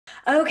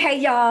Okay,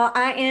 y'all,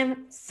 I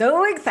am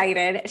so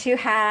excited to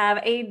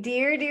have a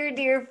dear, dear,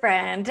 dear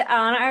friend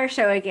on our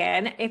show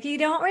again. If you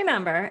don't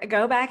remember,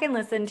 go back and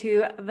listen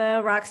to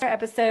the Rockstar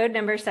episode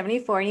number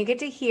 74, and you get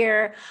to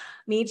hear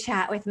me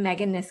chat with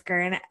Megan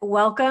Kniskern.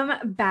 Welcome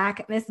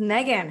back, Miss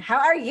Megan. How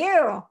are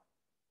you?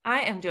 I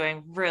am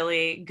doing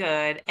really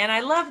good. And I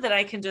love that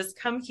I can just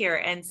come here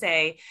and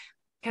say,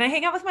 can I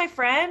hang out with my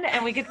friend?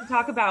 And we get to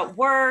talk about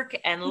work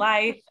and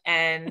life,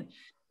 and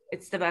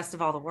it's the best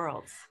of all the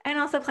worlds. And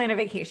also plan a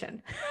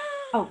vacation.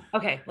 Oh,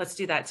 okay. Let's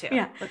do that too.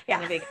 Yeah, Let's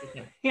plan yeah, a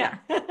vacation. Yeah.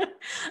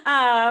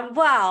 yeah.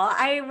 Well,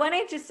 I want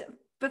to just,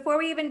 before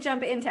we even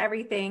jump into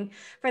everything,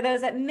 for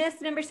those that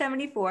missed number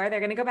 74,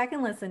 they're going to go back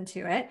and listen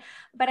to it.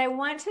 But I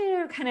want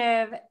to kind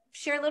of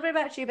share a little bit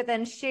about you, but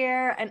then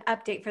share an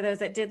update for those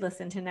that did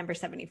listen to number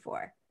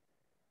 74.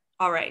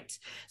 All right.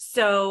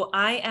 So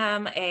I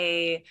am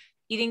a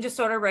eating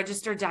disorder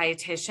registered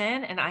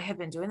dietitian, and I have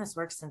been doing this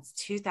work since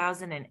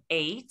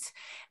 2008.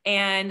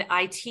 And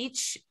I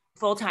teach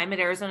full-time at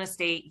Arizona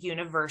State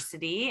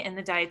University in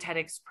the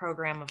dietetics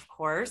program, of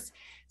course,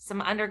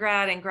 some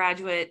undergrad and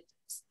graduate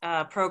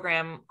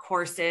program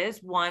courses.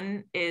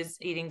 One is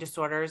eating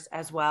disorders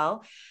as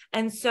well.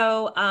 And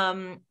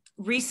so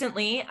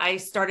recently I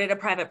started a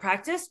private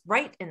practice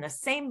right in the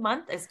same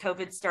month as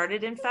COVID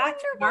started. In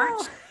fact, March.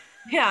 Wonderful.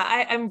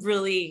 Yeah, I'm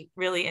really,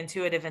 really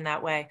intuitive in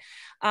that way.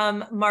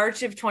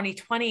 March of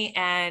 2020,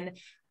 and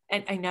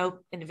I know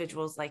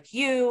individuals like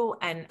you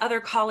and other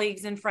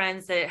colleagues and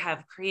friends that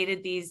have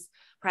created these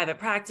private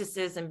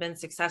practices and been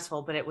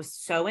successful, but it was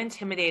so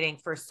intimidating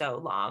for so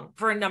long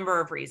for a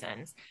number of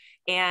reasons.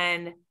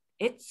 And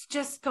it's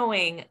just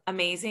going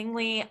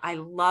amazingly. I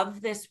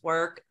love this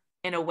work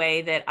in a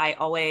way that I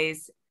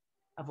always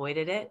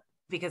avoided it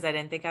because I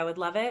didn't think I would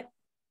love it.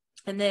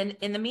 And then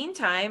in the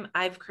meantime,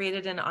 I've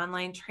created an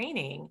online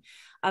training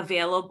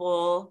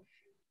available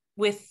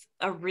with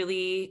a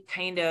really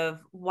kind of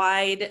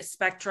wide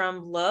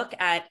spectrum look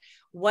at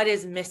what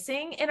is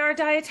missing in our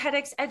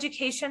dietetics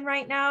education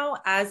right now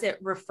as it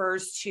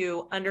refers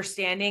to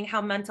understanding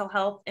how mental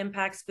health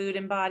impacts food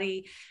and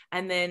body,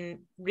 and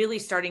then really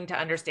starting to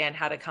understand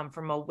how to come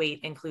from a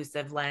weight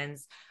inclusive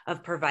lens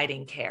of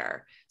providing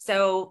care.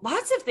 So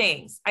lots of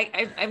things.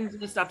 I'm going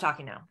to stop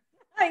talking now.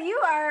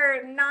 You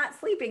are not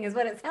sleeping, is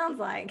what it sounds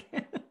like.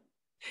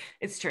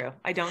 It's true.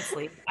 I don't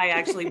sleep. I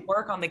actually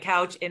work on the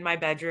couch in my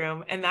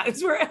bedroom, and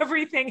that's where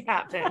everything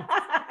happens.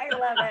 I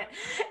love it.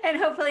 And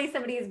hopefully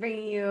somebody is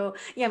bringing you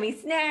yummy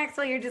snacks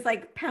while you're just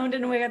like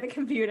pounding away at the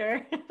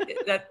computer.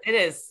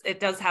 It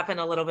does happen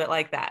a little bit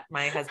like that.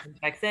 My husband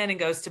checks in and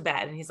goes to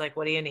bed, and he's like,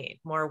 "What do you need?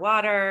 More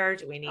water?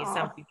 Do we need Oh,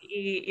 something to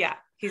eat?" Yeah,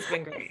 he's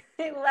been great.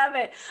 I love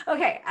it.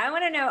 Okay, I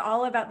want to know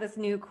all about this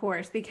new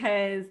course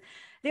because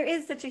there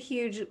is such a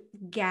huge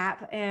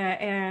gap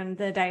in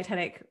the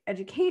dietetic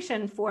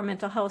education for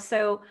mental health.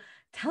 So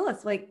tell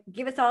us, like,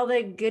 give us all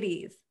the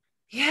goodies.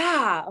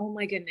 Yeah. Oh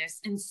my goodness.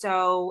 And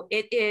so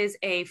it is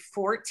a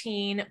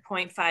 14.5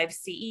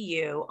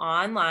 CEU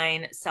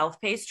online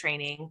self-paced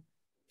training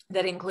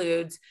that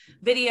includes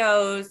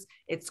videos.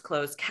 It's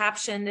closed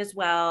captioned as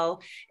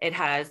well. It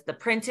has the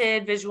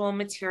printed visual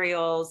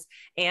materials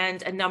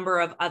and a number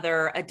of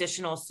other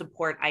additional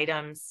support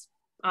items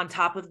on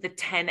top of the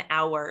 10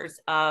 hours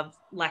of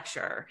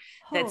lecture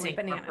that's Holy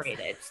bananas.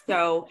 incorporated.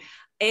 So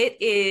it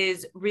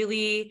is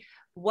really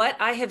what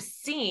I have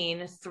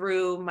seen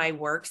through my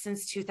work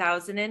since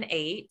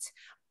 2008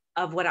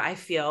 of what I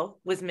feel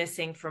was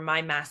missing from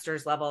my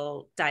master's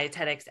level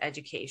dietetics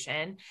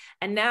education.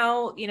 And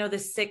now, the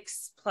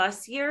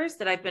 6+ years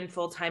that I've been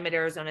full-time at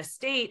Arizona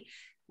State,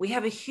 we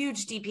have a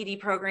huge DPD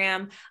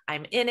program.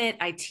 I'm in it,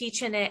 I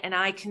teach in it, and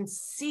I can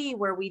see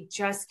where we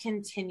just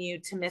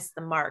continue to miss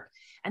the mark.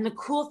 And the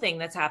cool thing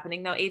that's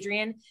happening though,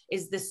 Adrien,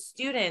 is the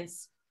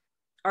students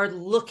are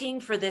looking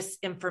for this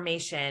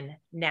information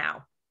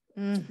now.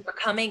 They're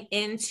coming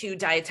into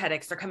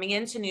dietetics, they're coming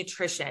into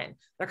nutrition,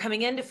 they're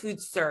coming into food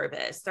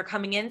service, they're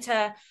coming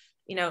into,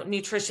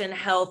 nutrition,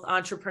 health,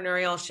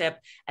 entrepreneurship,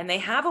 and they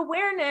have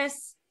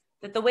awareness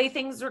that the way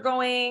things are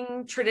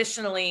going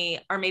traditionally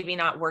are maybe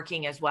not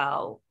working as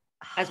well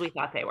as we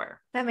thought they were.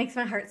 That makes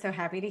my heart so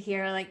happy to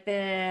hear. Like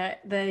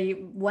the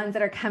ones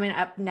that are coming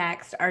up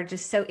next are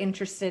just so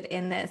interested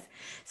in this.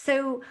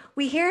 So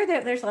we hear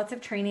that there's lots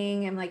of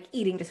training and like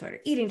eating disorder,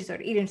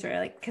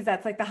 like because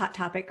that's like the hot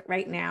topic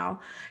right now.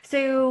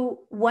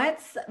 So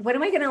what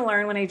am I going to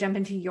learn when I jump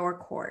into your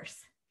course?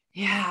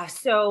 Yeah.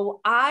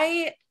 So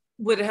I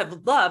would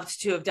have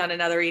loved to have done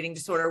another eating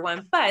disorder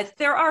one, but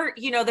there are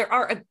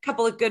a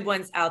couple of good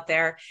ones out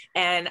there,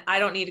 and I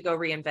don't need to go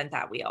reinvent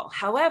that wheel.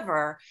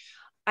 However,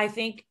 I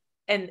think,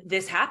 and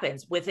this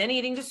happens within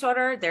eating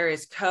disorder, there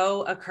is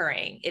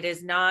co-occurring. It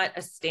is not a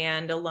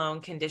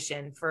standalone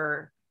condition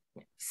for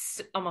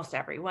almost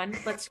everyone.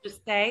 Let's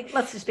just say,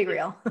 Let's just be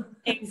real.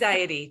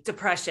 anxiety,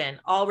 depression,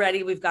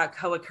 already we've got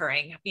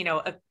co-occurring,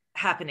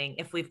 happening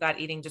if we've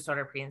got eating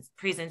disorder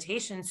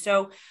presentation.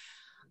 So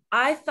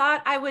I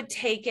thought I would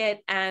take it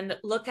and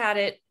look at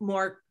it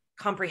more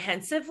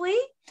comprehensively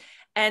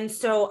And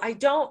so I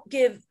don't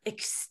give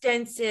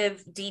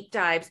extensive deep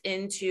dives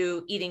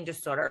into eating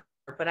disorder,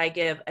 but I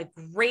give a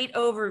great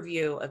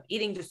overview of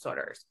eating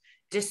disorders,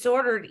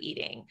 disordered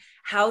eating,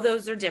 how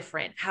those are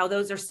different, how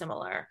those are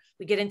similar.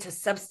 We get into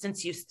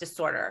substance use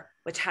disorder,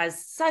 which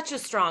has such a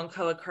strong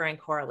co-occurring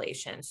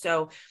correlation.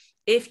 So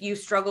if you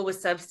struggle with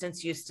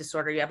substance use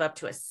disorder, you have up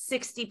to a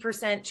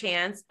 60%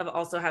 chance of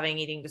also having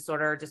eating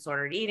disorder or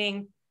disordered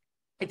eating.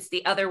 It's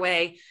the other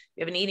way.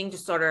 You have an eating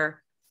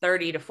disorder,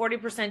 30 to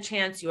 40%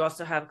 chance you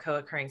also have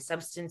co-occurring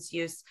substance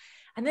use.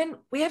 And then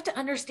we have to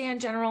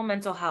understand general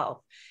mental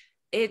health.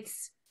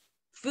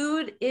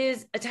 Food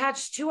is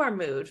attached to our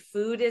mood.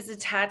 Food is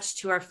attached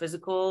to our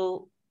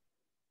physical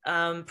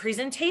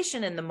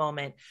presentation in the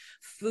moment.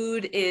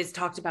 Food is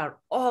talked about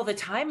all the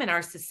time in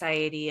our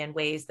society in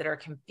ways that are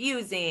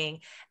confusing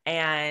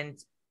and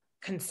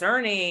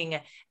concerning.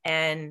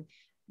 And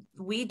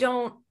we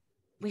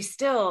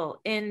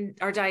still in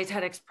our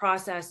dietetics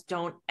process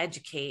don't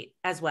educate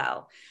as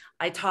well.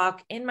 I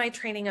talk in my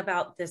training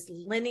about this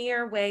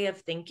linear way of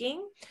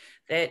thinking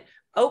that,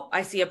 oh,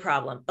 I see a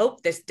problem. Oh,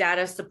 this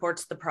data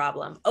supports the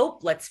problem. Oh,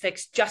 let's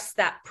fix just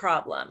that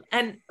problem.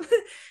 And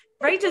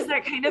right, does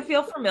that kind of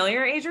feel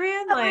familiar,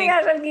 Adrien? Oh my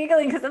gosh, I'm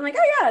giggling because I'm like,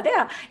 oh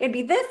yeah, it'd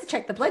be this,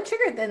 check the blood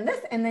sugar, then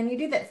this, and then you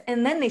do this,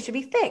 and then they should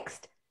be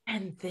fixed.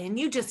 And then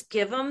you just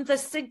give them the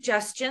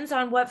suggestions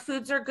on what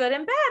foods are good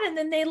and bad, and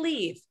then they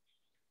leave.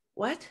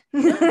 What?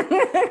 And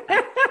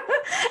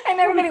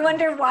everybody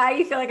wonder why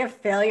you feel like a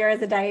failure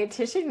as a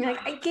dietitian. You're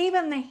like, I gave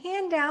them the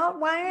handout.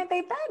 Why aren't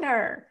they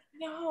better?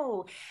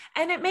 No.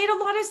 And it made a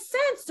lot of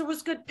sense. There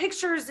was good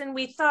pictures and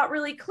we thought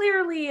really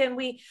clearly and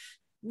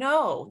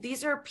no,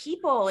 these are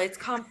people. It's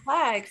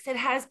complex. It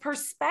has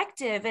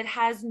perspective. It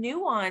has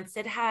nuance.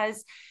 It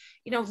has,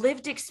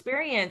 lived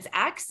experience,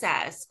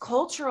 access,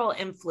 cultural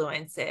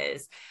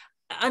influences,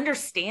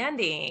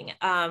 understanding,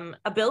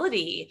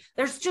 ability.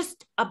 There's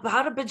just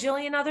about a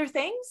bajillion other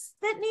things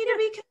that need to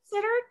be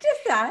considered. Just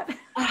that.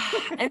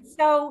 And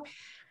so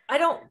I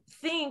don't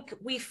think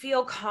we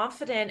feel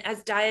confident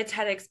as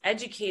dietetics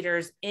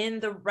educators in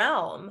the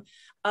realm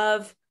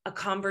of a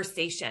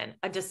conversation,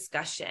 a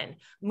discussion,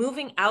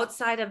 moving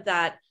outside of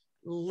that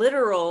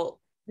literal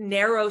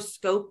narrow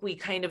scope we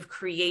kind of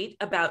create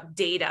about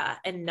data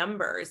and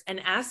numbers and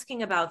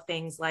asking about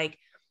things like,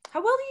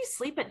 how well do you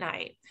sleep at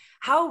night?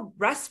 How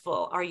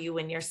restful are you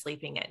when you're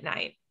sleeping at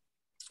night?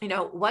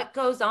 What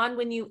goes on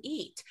when you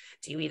eat?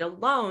 Do you eat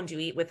alone? Do you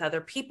eat with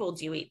other people?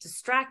 Do you eat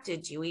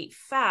distracted? Do you eat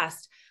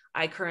fast?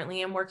 I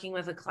currently am working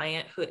with a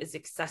client who is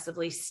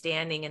excessively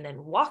standing and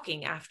then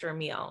walking after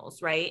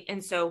meals, right?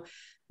 And so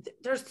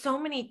there's so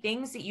many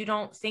things that you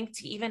don't think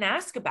to even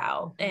ask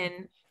about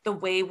in the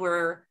way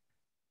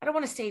I don't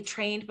want to say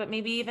trained, but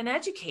maybe even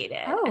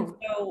educated. Oh. And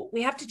so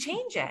we have to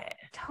change it.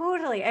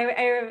 Totally.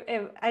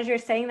 I as you're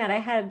saying that,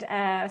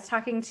 I was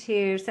talking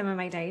to some of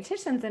my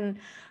dietitians and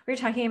we were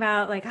talking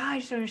about like, oh, I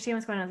just don't understand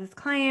what's going on with this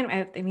client.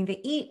 I mean,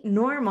 they eat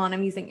normal and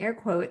I'm using air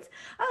quotes.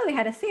 Oh, they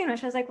had a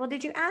sandwich. I was like, well,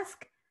 did you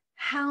ask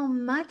how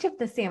much of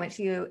the sandwich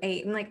you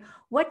ate? And like,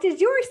 what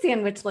does your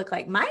sandwich look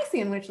like? My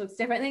sandwich looks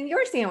different than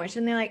your sandwich.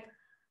 And they're like,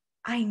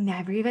 I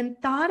never even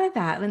thought of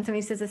that. When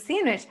somebody says a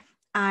sandwich,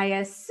 I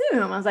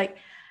assume. I was like,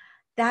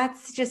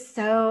 that's just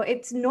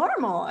it's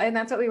normal. And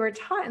that's what we were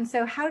taught. And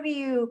so how do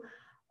you,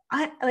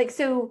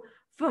 so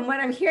from what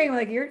I'm hearing,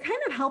 like you're kind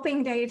of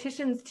helping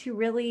dietitians to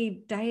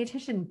really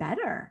dietitian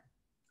better.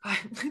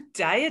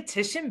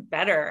 Dietitian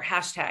better,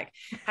 hashtag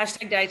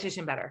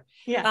dietitian better.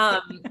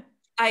 Yeah.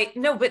 I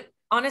know, but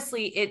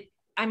honestly,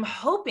 I'm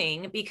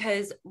hoping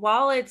because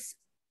while it's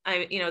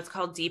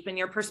called Deepen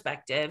Your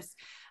Perspectives,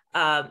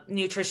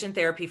 nutrition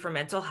therapy for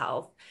mental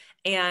health.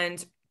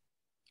 And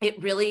it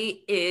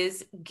really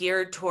is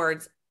geared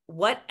towards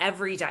what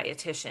every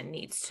dietitian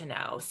needs to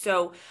know.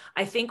 So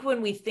I think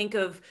when we think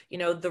of,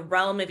 the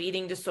realm of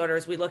eating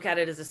disorders, we look at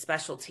it as a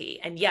specialty.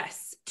 And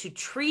yes, to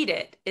treat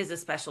it is a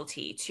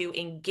specialty. To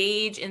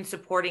engage in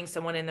supporting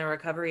someone in their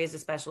recovery is a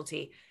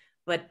specialty.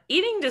 But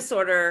eating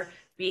disorder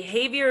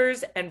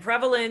behaviors and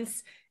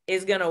prevalence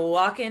is going to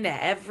walk into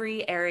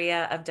every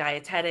area of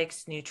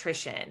dietetics,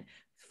 nutrition,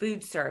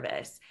 food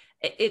service.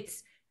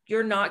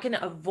 You're not going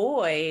to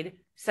avoid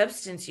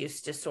substance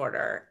use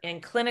disorder in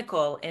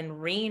clinical, in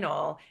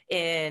renal,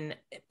 in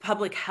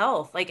public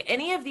health, like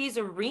any of these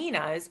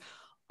arenas,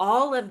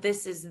 all of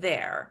this is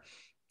there.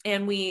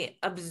 And we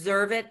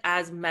observe it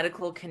as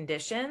medical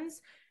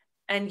conditions.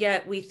 And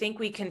yet we think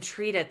we can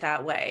treat it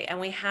that way. And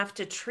we have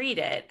to treat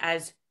it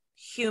as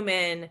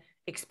human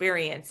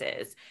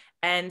experiences.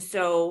 And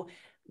so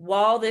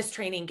while this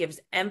training gives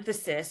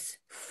emphasis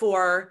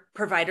for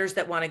providers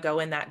that want to go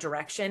in that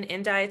direction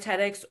in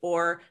dietetics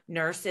or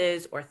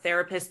nurses or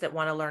therapists that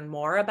want to learn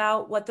more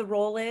about what the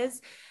role is,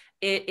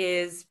 it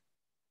is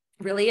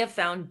really a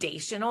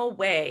foundational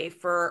way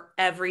for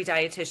every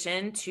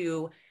dietitian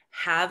to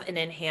have an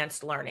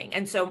enhanced learning.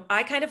 And so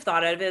I kind of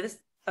thought of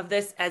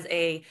this as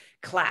a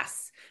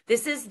class.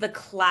 This is the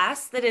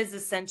class that is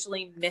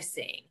essentially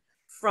missing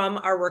from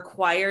our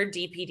required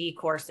DPD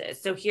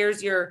courses. So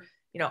here's your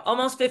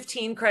almost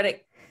 15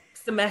 credit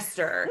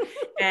semester,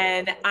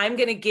 and I'm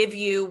going to give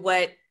you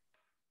what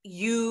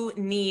you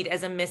need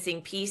as a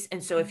missing piece.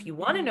 And so if you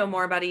want to know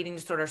more about eating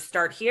disorder,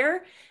 start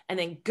here and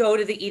then go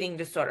to the eating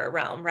disorder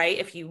realm, right?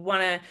 If you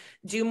want to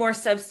do more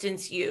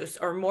substance use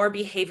or more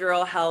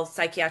behavioral health,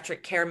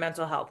 psychiatric care,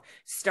 mental health,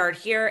 start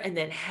here and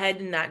then head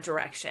in that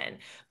direction.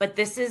 But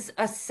this is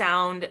a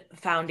sound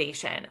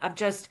foundation of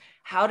just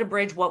how to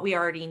bridge what we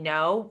already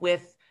know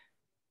with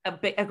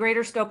a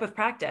greater scope of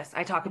practice.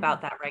 I talk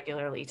about that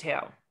regularly too.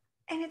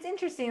 And it's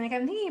interesting. Like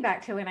I'm thinking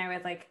back to when I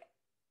was like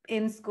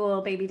in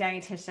school, baby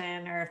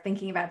dietitian, or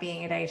thinking about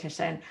being a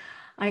dietitian.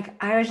 Like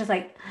I was just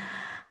like,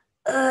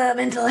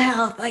 mental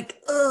health,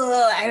 like,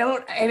 I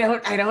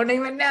don't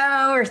even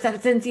know, or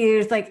substance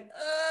use, I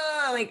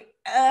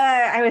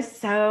was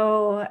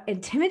so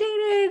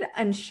intimidated,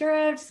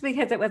 unsure of, just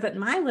because it wasn't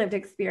my lived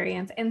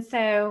experience. And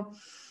so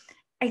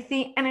I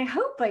think, and I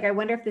hope, like, I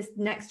wonder if this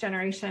next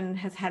generation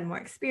has had more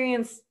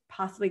experience,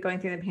 possibly going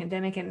through the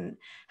pandemic and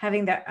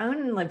having their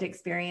own lived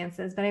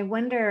experiences. But I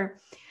wonder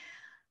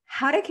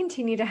how to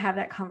continue to have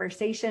that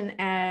conversation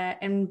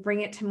and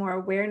bring it to more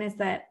awareness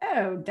that,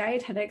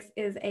 dietetics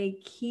is a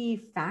key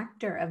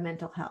factor of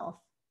mental health.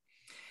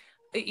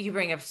 You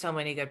bring up so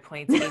many good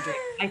points, Adrien.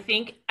 I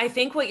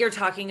think what you're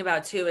talking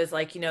about too is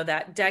like,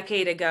 that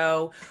decade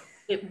ago,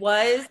 it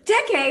was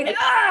decade.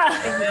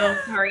 I know,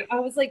 sorry. I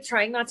was like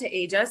trying not to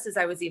age us as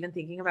I was even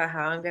thinking about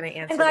how I'm going to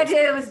answer. I'm glad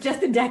it was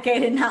just a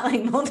decade and not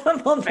like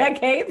multiple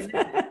decades.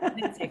 I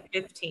didn't say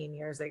 15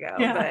 years ago,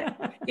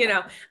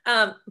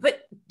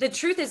 but the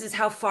truth is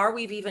how far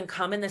we've even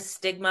come in the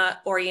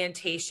stigma,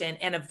 orientation,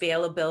 and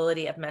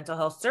availability of mental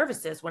health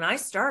services. When I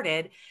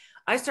started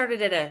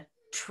at a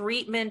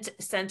treatment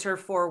center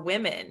for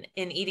women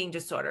in eating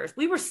disorders.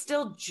 We were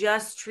still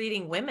just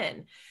treating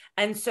women.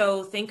 And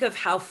so think of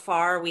how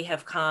far we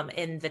have come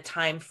in the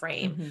time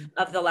frame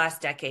of the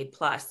last decade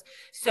plus.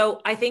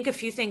 So I think a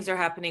few things are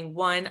happening.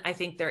 One, I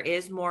think there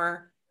is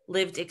more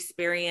lived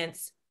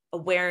experience,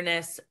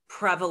 awareness,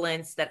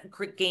 prevalence that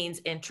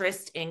gains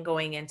interest in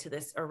going into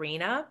this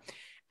arena.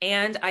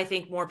 And I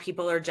think more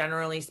people are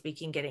generally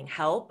speaking getting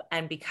help.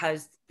 And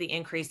because the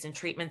increase in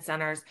treatment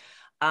centers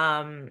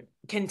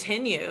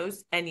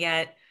continues, and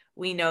yet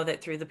we know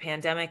that through the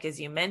pandemic, as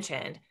you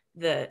mentioned,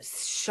 the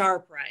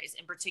sharp rise,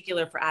 in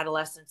particular for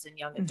adolescents and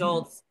young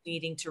adults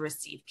needing to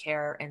receive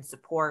care and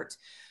support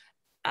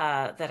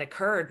that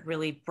occurred,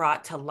 really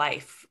brought to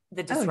life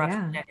the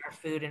disruption in our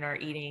food and our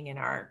eating and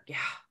our,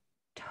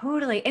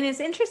 Totally. And it's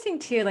interesting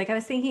too, like I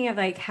was thinking of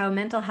like how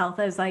mental health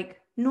is like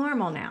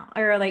normal now,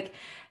 or like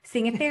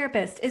seeing a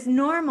therapist is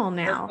normal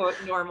now.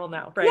 Normal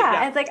now, right?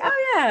 Yeah, it's like,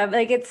 oh yeah,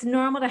 like it's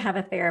normal to have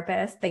a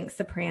therapist. Thanks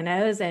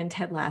Sopranos and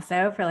Ted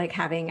Lasso for like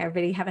having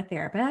everybody have a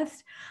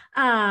therapist.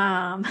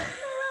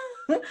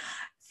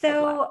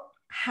 So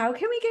how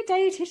can we get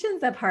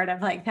dietitians a part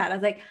of like that? I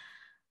was like,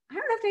 I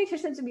don't know if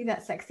dietitians would be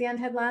that sexy on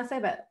Ted Lasso,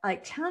 but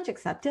like challenge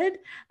accepted.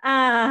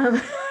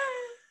 That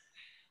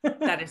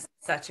is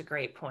such a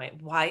great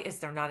point. Why is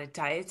there not a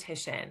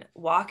dietitian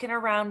walking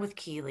around with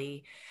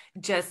Keely,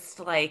 just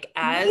like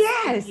as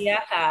the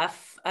BFF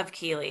of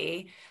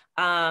Keely?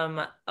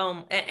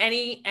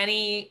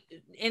 Any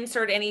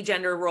insert any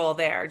gender role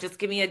there. Just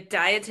give me a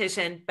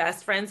dietitian,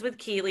 best friends with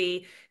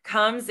Keely,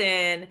 comes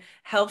in,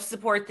 helps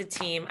support the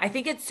team. I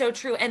think it's so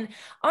true. And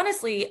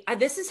honestly,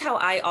 this is how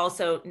I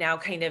also now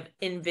kind of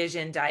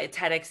envision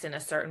dietetics in a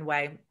certain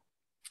way.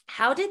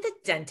 How did the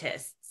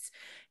dentists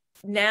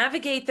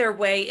navigate their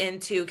way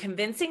into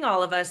convincing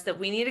all of us that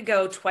we need to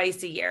go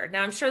twice a year?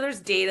 Now, I'm sure there's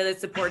data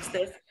that supports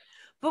this,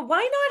 but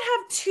why not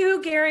have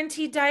 2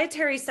 guaranteed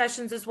dietary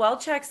sessions as well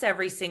checks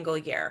every single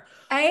year?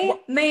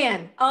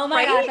 Man, oh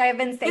my gosh, I've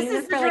been saying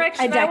this for like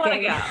a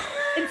decade.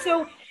 And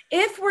so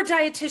if we're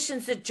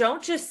dietitians that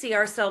don't just see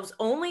ourselves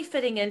only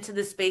fitting into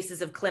the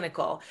spaces of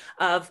clinical,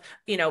 of,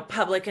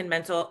 public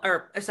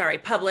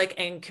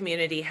and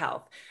community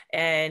health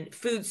and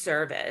food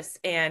service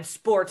and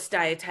sports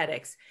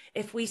dietetics,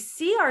 if we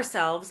see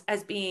ourselves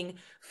as being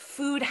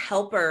food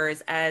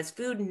helpers, as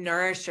food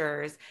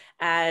nourishers,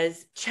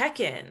 as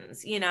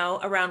check-ins,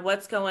 around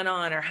what's going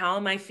on or how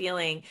am I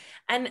feeling,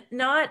 and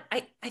not,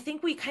 I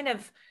think we kind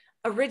of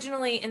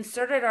originally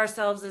inserted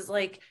ourselves as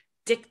like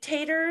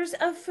dictators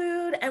of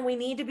food, and we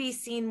need to be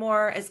seen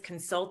more as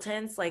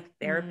consultants, like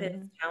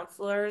therapists,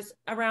 counselors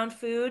around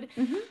food.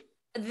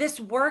 This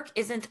work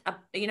isn't,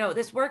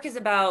 this work is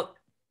about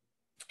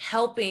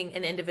helping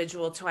an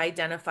individual to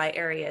identify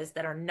areas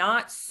that are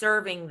not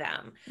serving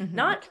them,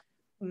 not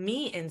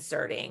me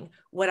inserting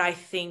what I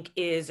think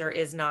is or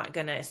is not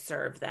going to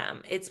serve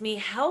them. It's me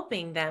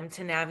helping them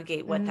to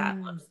navigate what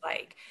that looks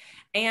like.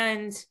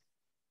 And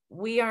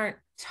we aren't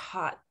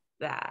taught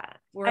that.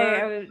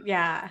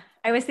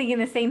 I was thinking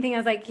the same thing. I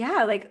was like,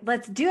 like,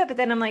 let's do it. But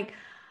then I'm like,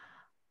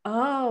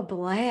 oh,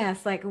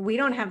 bless. Like, we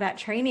don't have that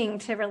training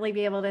to really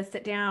be able to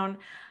sit down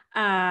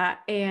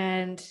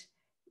and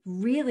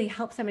really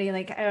help somebody.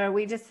 Like,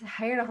 we just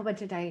hired a whole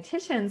bunch of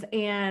dietitians,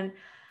 and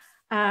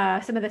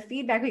some of the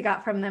feedback we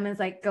got from them is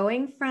like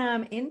going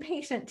from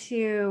inpatient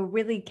to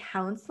really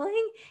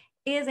counseling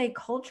is a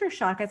culture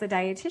shock as a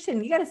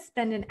dietitian. You got to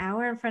spend an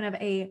hour in front of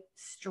a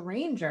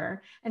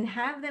stranger and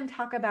have them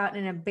talk about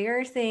an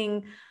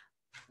embarrassing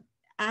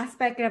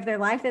aspect of their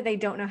life that they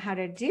don't know how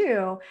to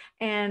do,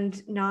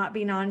 and not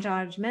be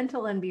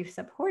non-judgmental and be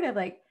supportive.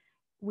 Like,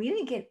 we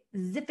didn't get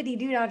zippity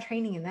doo-dah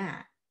training in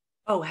that.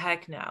 Oh,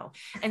 heck no.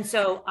 And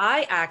so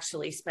I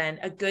actually spend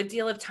a good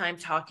deal of time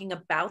talking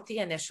about the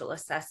initial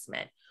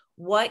assessment,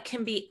 what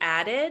can be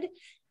added,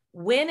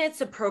 when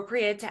it's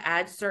appropriate to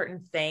add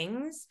certain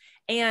things,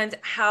 and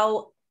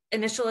how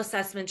initial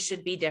assessments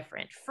should be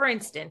different. For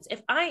instance,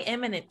 if I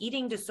am in an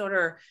eating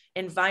disorder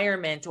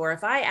environment, or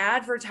if I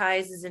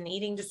advertise as an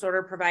eating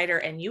disorder provider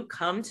and you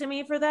come to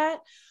me for that,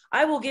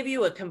 I will give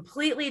you a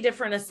completely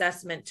different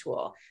assessment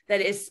tool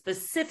that is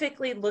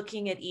specifically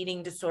looking at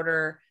eating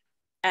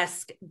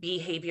disorder-esque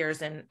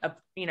behaviors and,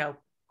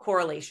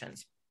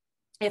 correlations.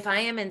 If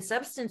I am in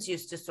substance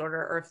use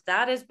disorder, or if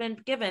that has been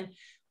given,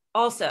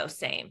 also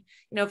same.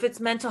 If it's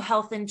mental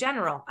health in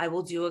general, I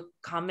will do a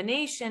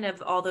combination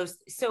of all those.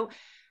 So,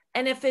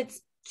 and if it's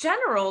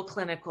general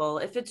clinical,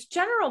 if it's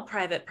general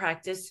private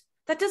practice,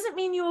 that doesn't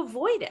mean you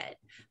avoid it.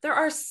 There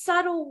are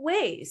subtle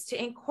ways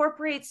to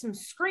incorporate some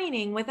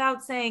screening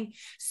without saying,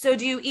 so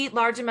do you eat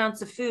large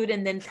amounts of food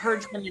and then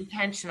purge them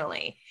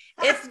intentionally?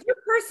 If your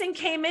person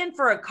came in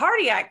for a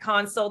cardiac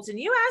consult and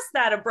you ask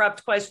that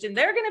abrupt question,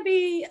 they're going to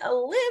be a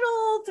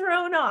little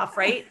thrown off,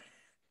 right?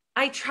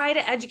 I try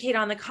to educate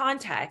on the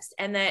context,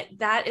 and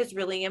that is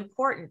really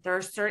important. There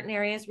are certain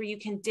areas where you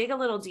can dig a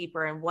little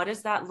deeper, and what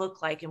does that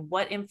look like, and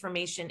what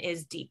information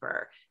is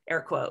deeper,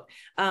 air quote.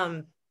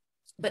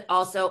 But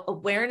also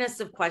awareness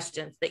of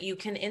questions that you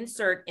can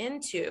insert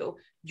into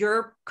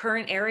your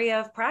current area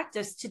of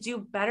practice to do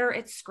better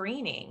at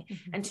screening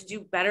and to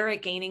do better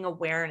at gaining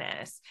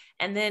awareness,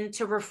 and then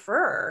to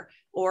refer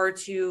or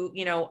to,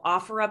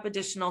 offer up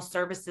additional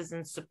services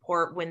and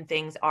support when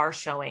things are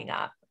showing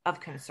up of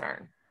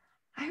concern.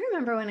 I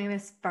remember when I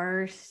was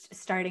first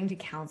starting to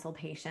counsel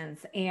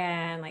patients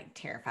and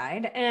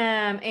terrified,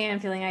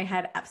 and feeling I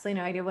had absolutely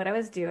no idea what I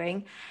was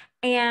doing.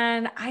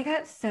 And I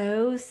got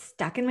so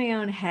stuck in my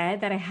own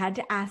head that I had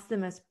to ask the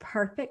most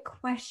perfect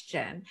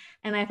question.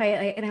 And I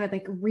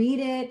would read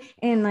it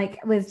and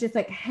was just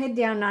head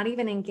down, not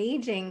even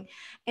engaging.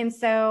 And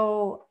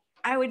so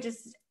I would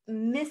just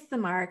miss the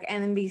mark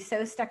and then be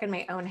so stuck in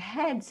my own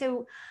head.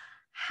 So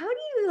how do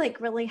you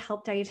really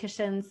help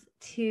dietitians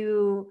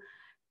to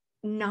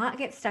not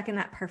get stuck in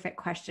that perfect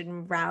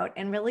question route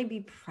and really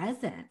be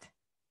present?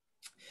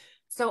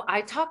 So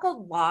I talk a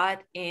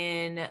lot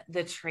in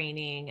the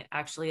training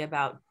actually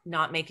about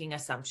not making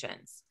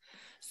assumptions.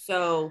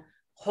 So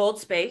hold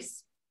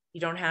space.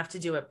 You don't have to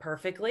do it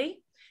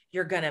perfectly.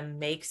 You're going to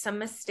make some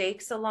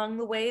mistakes along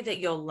the way that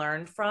you'll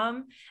learn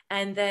from,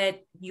 and that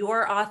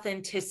your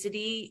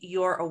authenticity,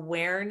 your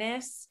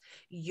awareness,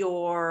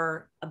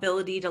 your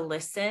ability to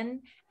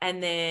listen,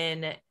 and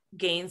then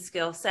gain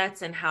skill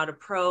sets and how to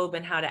probe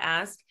and how to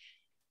ask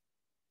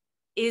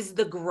is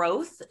the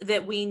growth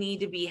that we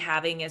need to be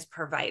having as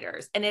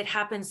providers. And it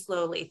happens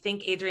slowly.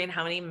 Think, Adrien,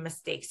 how many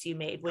mistakes you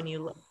made when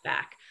you look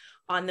back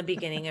on the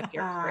beginning of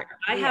your career.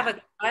 I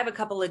have a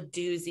couple of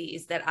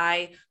doozies that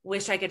I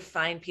wish I could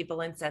find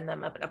people and send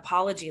them an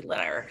apology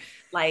letter.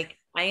 I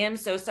am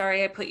so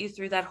sorry I put you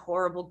through that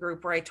horrible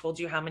group where I told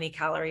you how many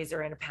calories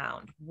are in a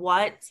pound.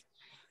 What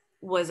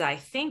was I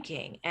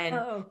thinking? And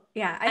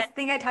I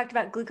think I talked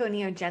about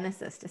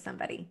gluconeogenesis to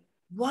somebody.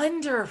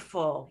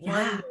 Wonderful.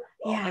 Yeah.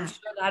 I'm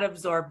sure that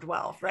absorbed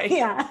well, right?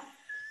 Yeah.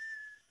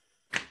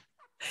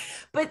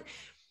 But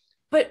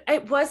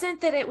it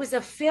wasn't that it was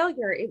a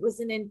failure. It was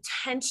an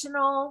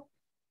intentional,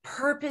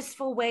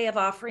 purposeful way of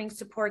offering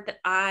support that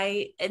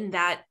I, in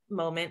that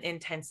moment,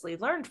 intensely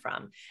learned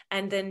from,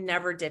 and then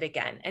never did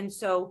again. And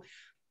so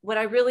what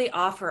I really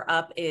offer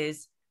up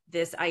is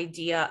this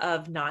idea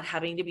of not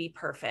having to be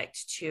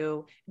perfect,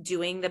 to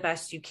doing the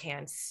best you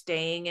can,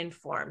 staying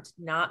informed,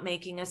 not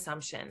making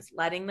assumptions,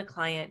 letting the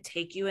client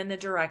take you in the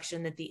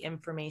direction that the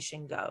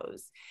information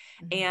goes.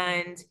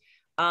 And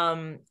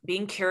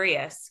being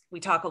curious. We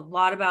talk a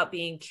lot about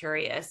being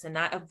curious, and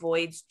that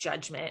avoids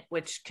judgment,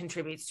 which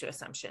contributes to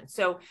assumption.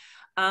 So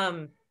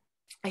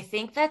I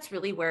think that's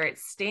really where it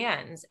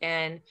stands.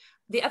 And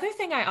the other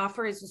thing I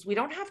offer is we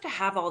don't have to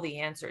have all the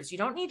answers. You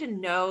don't need to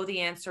know the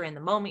answer in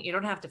the moment. You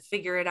don't have to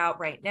figure it out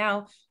right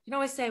now. You can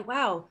always say,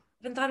 wow,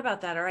 I haven't thought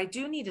about that, or I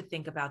do need to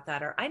think about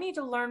that, or I need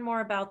to learn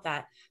more about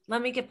that.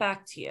 Let me get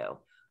back to you.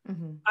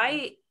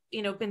 I,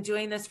 been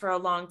doing this for a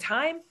long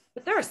time,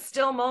 but there are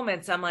still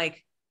moments I'm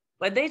like,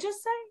 what'd they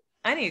just say?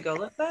 I need to go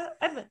look that.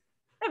 I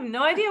have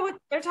no idea what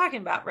they're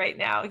talking about right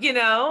now,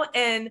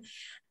 and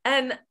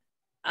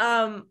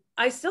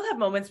I still have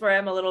moments where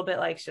I'm a little bit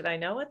like, should I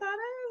know what that is?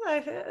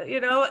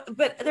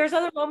 But there's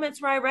other moments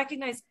where I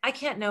recognize I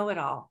can't know it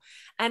all,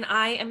 and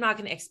I am not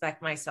going to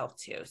expect myself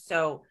to.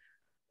 So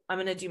I'm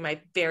going to do my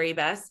very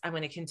best. I'm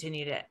going to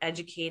continue to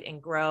educate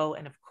and grow.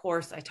 And of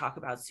course, I talk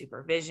about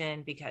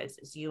supervision because,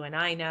 as you and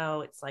I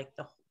know, it's like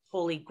the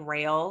holy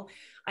grail,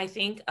 I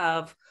think,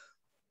 of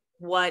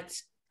what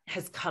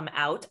has come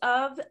out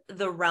of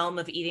the realm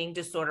of eating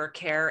disorder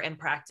care and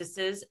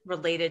practices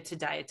related to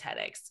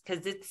dietetics,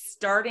 because it's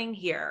starting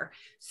here.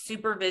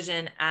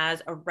 Supervision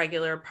as a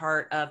regular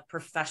part of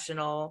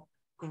professional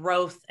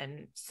growth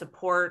and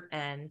support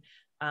and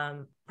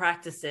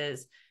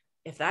practices.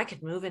 If that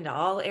could move into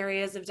all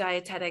areas of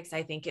dietetics,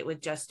 I think it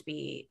would just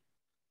be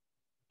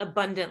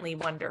abundantly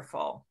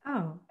wonderful.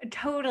 Oh,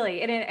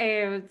 totally.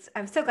 And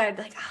I'm so glad,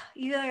 like,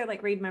 you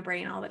like read my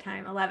brain all the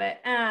time. I love it.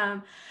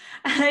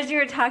 As you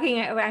were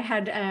talking, I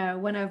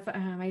had one of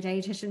my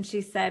dietitians,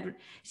 she said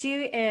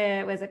she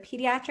is a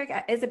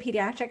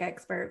pediatric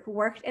expert who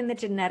worked in the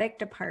genetic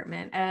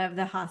department of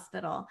the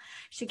hospital.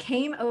 She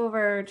came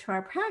over to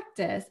our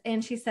practice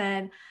and she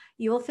said,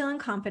 you will feel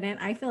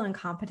incompetent. I feel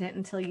incompetent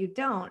until you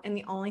don't. And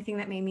the only thing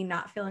that made me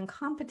not feel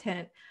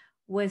incompetent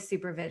was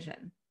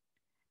supervision.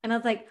 And I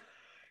was like,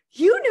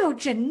 you know,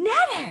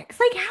 genetics,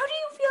 like, how do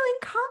you feel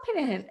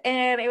incompetent?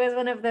 And it was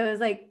one of those,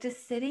 like,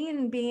 just sitting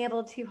and being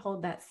able to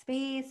hold that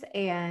space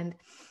and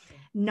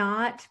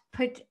not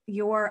put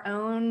your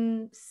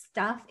own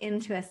stuff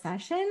into a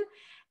session.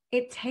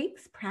 It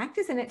takes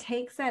practice, and it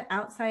takes that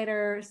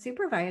outsider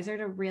supervisor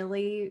to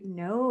really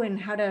know and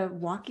how to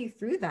walk you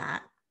through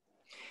that.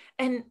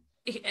 And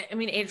I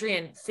mean,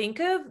 Adrien,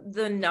 think of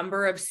the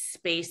number of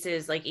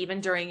spaces, like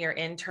even during your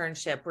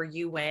internship where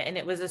you went and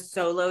it was a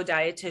solo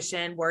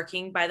dietitian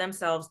working by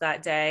themselves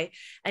that day.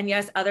 And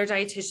yes, other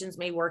dietitians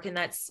may work in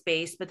that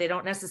space, but they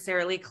don't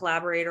necessarily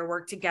collaborate or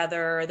work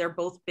together, or they're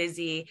both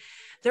busy.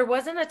 There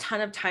wasn't a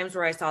ton of times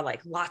where I saw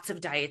like lots of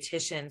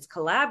dietitians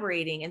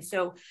collaborating. And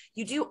so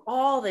you do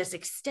all this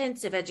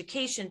extensive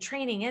education,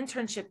 training,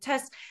 internship,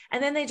 tests,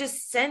 and then they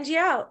just send you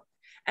out.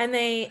 And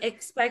they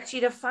expect you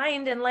to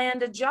find and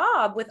land a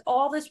job with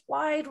all this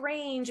wide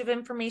range of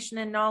information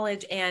and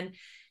knowledge. And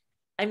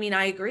I mean,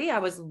 I agree. I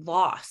was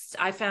lost.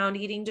 I found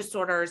eating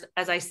disorders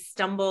as I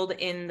stumbled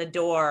in the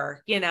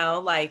door, you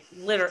know, like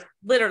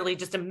literally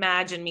just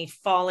imagine me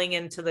falling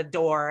into the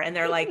door and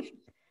they're like,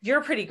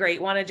 you're pretty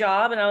great. Want a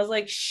job? And I was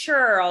like,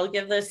 sure, I'll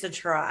give this a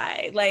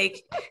try. Like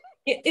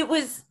it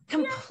was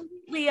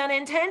completely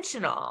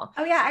unintentional.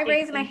 Oh yeah. I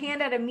raised my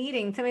hand at a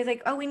meeting. Somebody's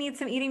like, oh, we need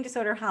some eating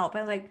disorder help.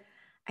 I was like,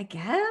 I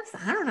guess,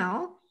 I don't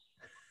know.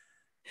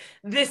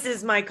 This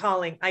is my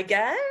calling, I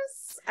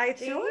guess. I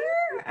think.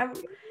 Sure. I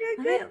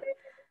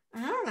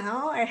don't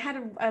know. I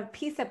had a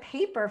piece of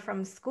paper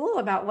from school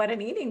about what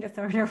an eating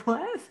disorder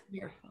was.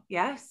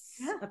 Yes,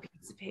 yeah. A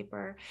piece of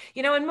paper.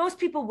 You know, and most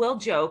people will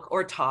joke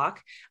or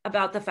talk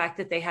about the fact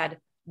that they had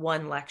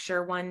one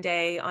lecture one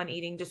day on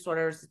eating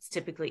disorders. It's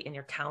typically in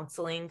your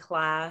counseling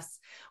class,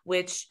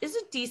 which is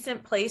a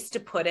decent place to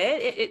put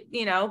it,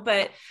 you know,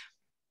 but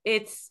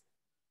it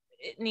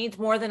needs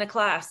more than a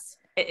class.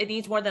 It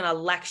needs more than a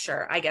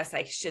lecture, I guess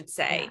I should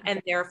say. Yeah.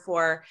 And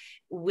therefore,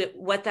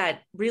 what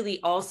that really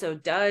also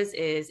does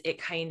is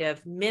it kind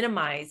of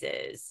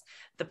minimizes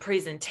the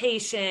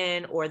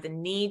presentation or the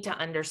need to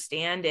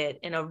understand it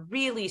in a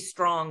really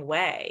strong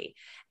way.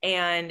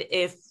 And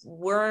if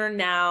we're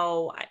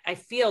now, I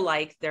feel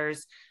like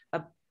there's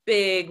a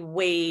big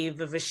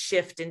wave of a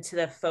shift into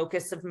the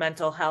focus of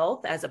mental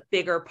health as a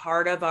bigger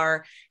part of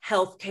our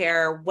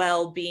healthcare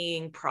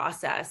well-being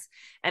process.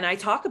 And I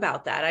talk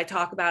about that. I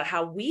talk about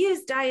how we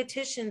as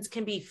dietitians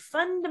can be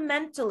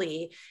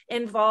fundamentally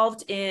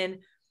involved in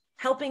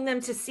helping them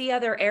to see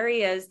other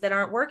areas that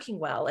aren't working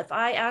well. If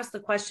I ask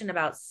the question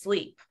about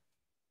sleep,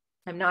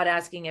 I'm not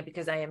asking it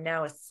because I am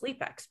now a sleep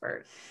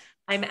expert.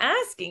 I'm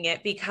asking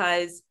it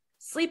because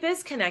sleep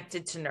is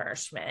connected to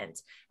nourishment,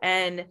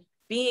 and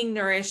being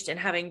nourished and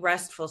having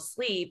restful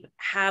sleep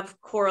have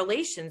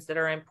correlations that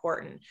are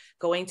important.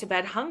 Going to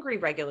bed hungry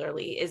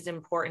regularly is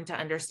important to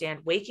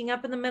understand. Waking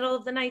up in the middle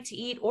of the night to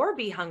eat or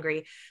be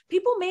hungry.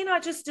 People may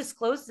not just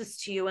disclose this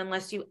to you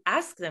unless you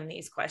ask them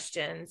these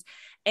questions.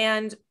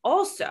 And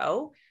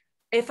also,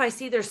 if I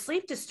see there's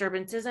sleep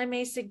disturbances, I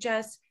may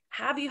suggest,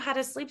 have you had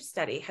a sleep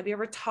study? Have you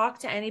ever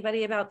talked to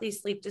anybody about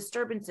these sleep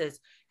disturbances?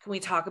 Can we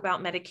talk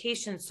about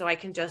medications so I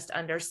can just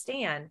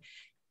understand?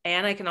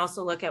 And I can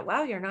also look at,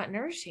 wow, you're not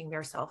nourishing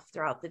yourself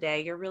throughout the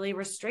day. You're really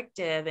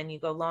restrictive and you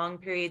go long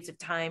periods of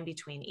time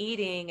between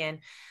eating. And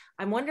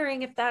I'm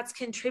wondering if that's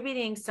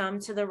contributing some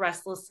to the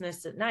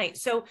restlessness at night.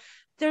 So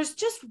there's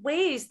just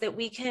ways that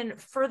we can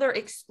further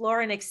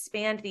explore and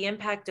expand the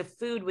impact of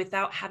food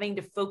without having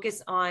to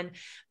focus on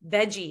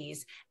veggies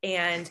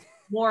and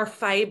more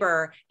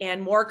fiber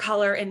and more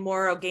color and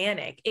more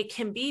organic. It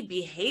can be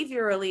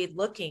behaviorally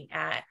looking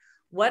at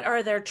what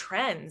are their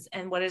trends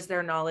and what is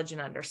their knowledge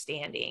and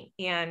understanding.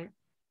 And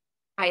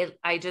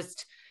I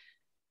just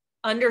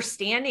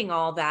understanding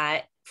all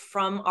that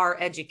from our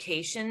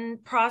education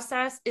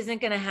process isn't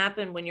going to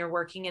happen when you're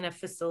working in a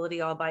facility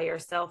all by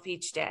yourself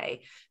each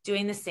day,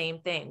 doing the same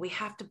thing. We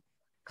have to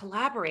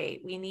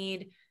collaborate.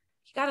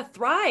 You got to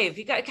thrive.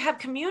 You got to have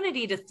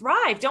community to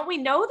thrive. Don't we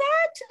know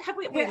that? Have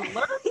we learned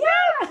that?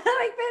 Yeah.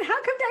 Like, man,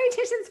 how come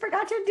dietitians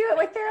forgot to do it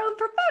with their own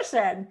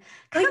profession?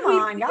 Come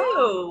on,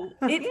 y'all.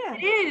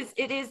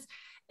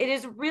 It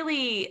is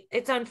really,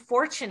 it's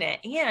unfortunate.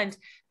 And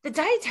the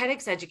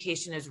dietetics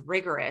education is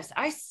rigorous.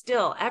 I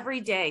still every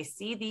day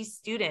see these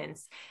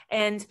students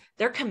and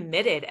they're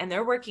committed and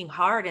they're working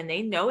hard and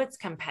they know it's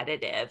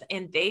competitive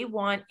and they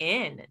want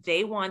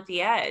they want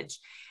the edge.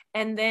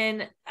 And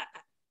then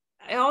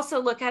I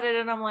also look at it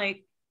and I'm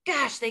like,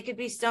 gosh, they could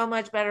be so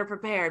much better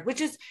prepared,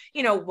 which is,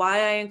 why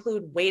I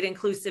include weight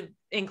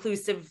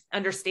inclusive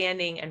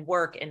understanding and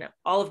work in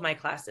all of my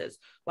classes,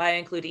 why I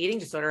include eating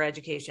disorder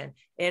education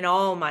in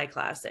all my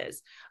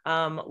classes,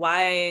 why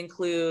I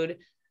include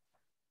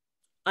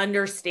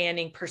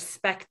understanding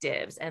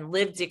perspectives and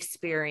lived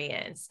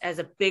experience as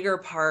a bigger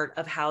part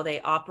of how they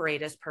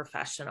operate as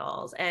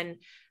professionals, and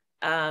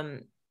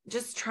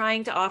just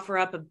trying to offer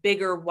up a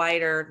bigger,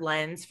 wider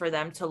lens for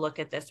them to look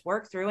at this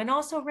work through, and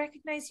also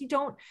recognize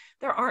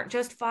there aren't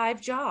just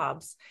 5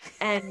 jobs,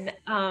 and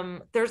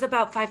there's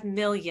about 5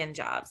 million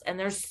jobs. And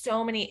there's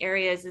so many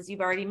areas, as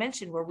you've already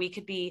mentioned, where we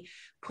could be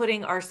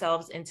putting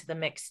ourselves into the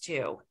mix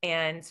too.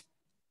 And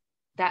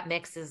that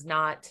mix is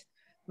not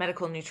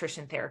medical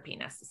nutrition therapy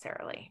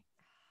necessarily.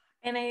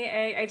 And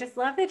I just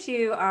love that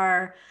you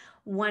are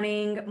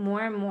wanting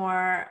more and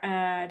more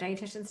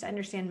dietitians to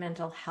understand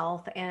mental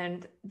health,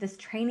 and this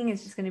training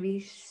is just going to be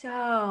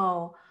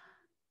so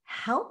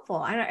helpful.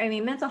 I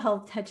mean, mental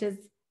health touches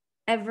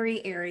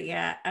every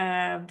area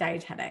of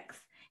dietetics.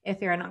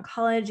 If you're an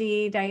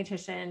oncology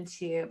dietitian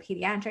to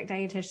pediatric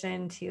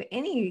dietitian to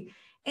any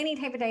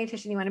type of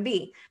dietitian you want to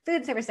be,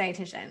 food service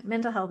dietitian,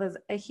 mental health is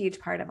a huge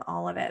part of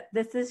all of it.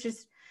 This is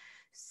just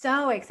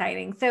so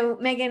exciting. So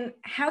Megan,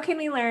 how can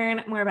we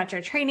learn more about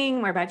your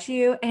training, more about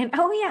you, and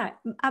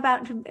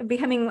about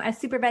becoming a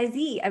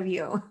supervisee of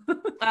you?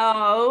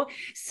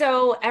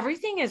 So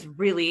everything is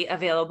really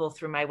available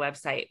through my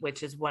website,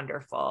 which is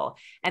wonderful.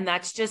 And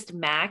that's just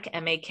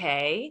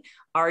makrd.com.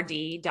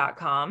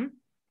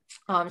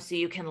 So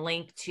you can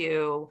link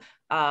to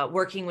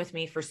working with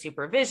me for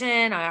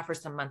supervision. I offer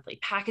some monthly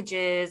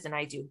packages and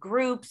I do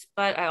groups,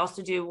 but I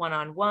also do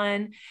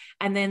one-on-one.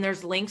 And then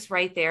there's links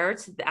right there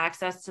to the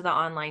access to the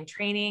online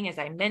training. As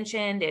I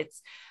mentioned,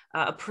 it's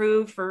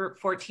approved for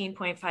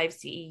 14.5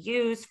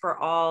 CEUs for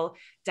all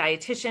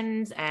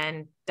dietitians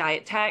and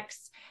diet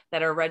techs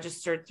that are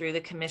registered through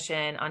the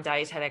Commission on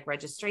Dietetic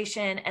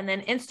Registration. And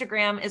then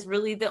Instagram is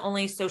really the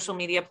only social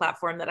media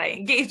platform that I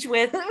engage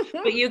with,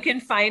 but you can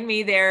find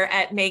me there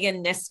at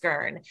Megan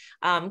Kniskern,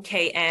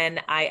 Kniskern.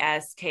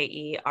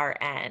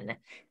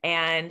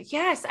 And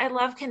yes, I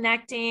love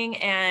connecting,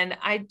 and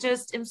I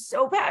just am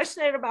so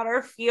passionate about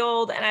our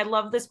field, and I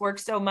love this work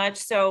so much.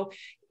 So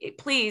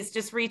please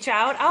just reach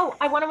out. Oh,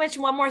 I want to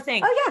mention one more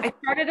thing. Oh yeah. I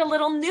started a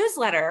little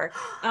newsletter.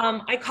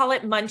 I call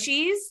it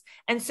Munchies.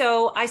 And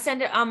so I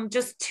send it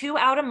just 2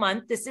 out a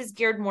month. This is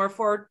geared more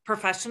for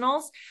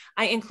professionals.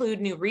 I include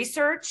new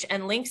research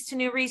and links to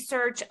new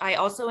research. I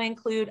also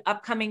include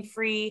upcoming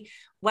free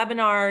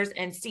webinars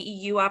and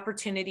CEU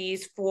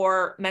opportunities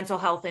for mental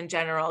health in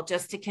general,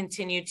 just to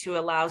continue to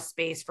allow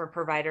space for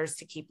providers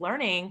to keep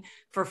learning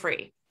for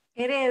free.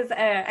 It is,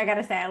 I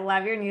gotta say, I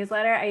love your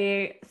newsletter.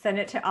 I send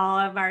it to all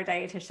of our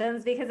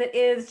dietitians because it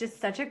is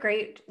just such a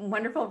great,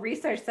 wonderful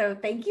resource. So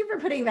thank you for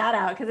putting that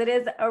out, because it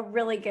is a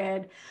really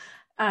good,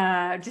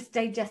 just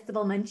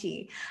digestible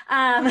munchie.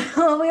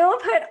 We will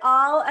put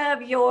all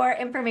of your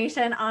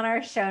information on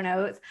our show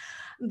notes.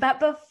 But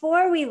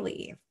before we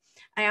leave,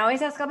 I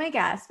always ask all my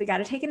guests, we got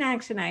to take an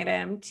action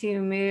item to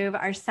move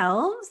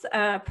ourselves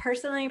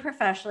personally,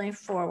 professionally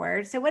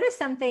forward. So what is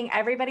something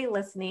everybody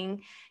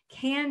listening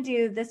can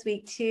do this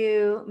week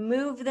to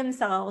move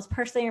themselves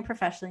personally or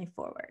professionally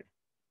forward?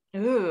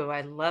 Ooh,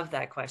 I love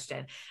that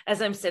question.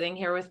 As I'm sitting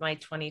here with my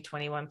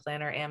 2021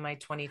 planner and my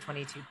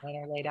 2022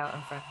 planner laid out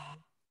in front of me.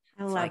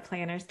 I love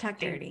planners, tuck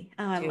dirty.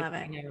 Oh, I love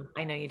it.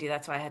 I know you do.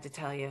 That's why I had to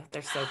tell you.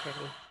 They're so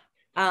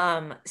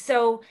pretty.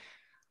 So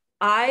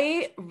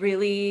I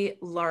really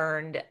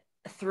learned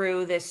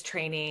through this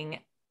training,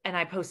 and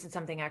I posted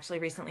something actually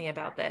recently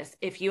about this.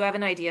 If you have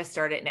an idea,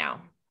 start it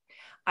now.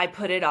 I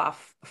put it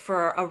off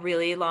for a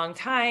really long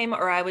time,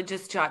 or I would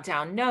just jot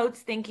down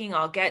notes thinking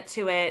I'll get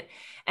to it.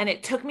 And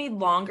it took me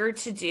longer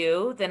to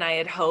do than I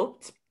had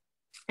hoped.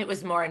 It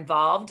was more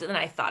involved than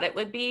I thought it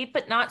would be,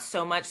 but not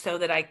so much so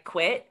that I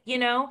quit,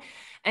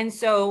 And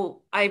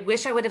so I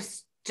wish I would have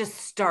just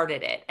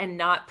started it and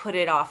not put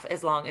it off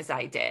as long as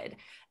I did.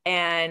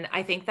 And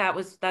I think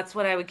that's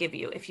what I would give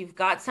you. If you've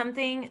got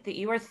something that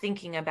you are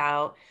thinking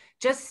about,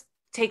 just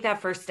take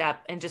that first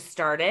step and just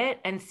start it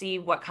and see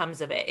what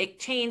comes of it. It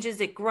changes,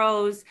 it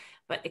grows,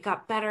 but it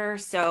got better.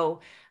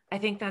 So I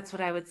think that's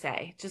what I would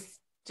say. Just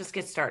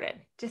get started.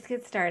 Just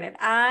get started.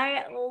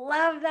 I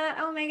love that.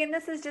 Oh, Megan,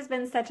 this has just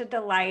been such a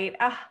delight.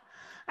 Oh,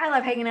 I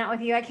love hanging out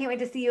with you. I can't wait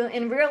to see you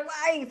in real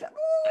life.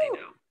 Ooh. I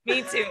know.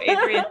 Me too,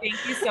 Adrien.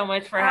 Thank you so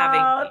much for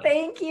having me.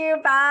 Thank you.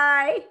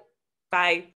 Bye. Bye.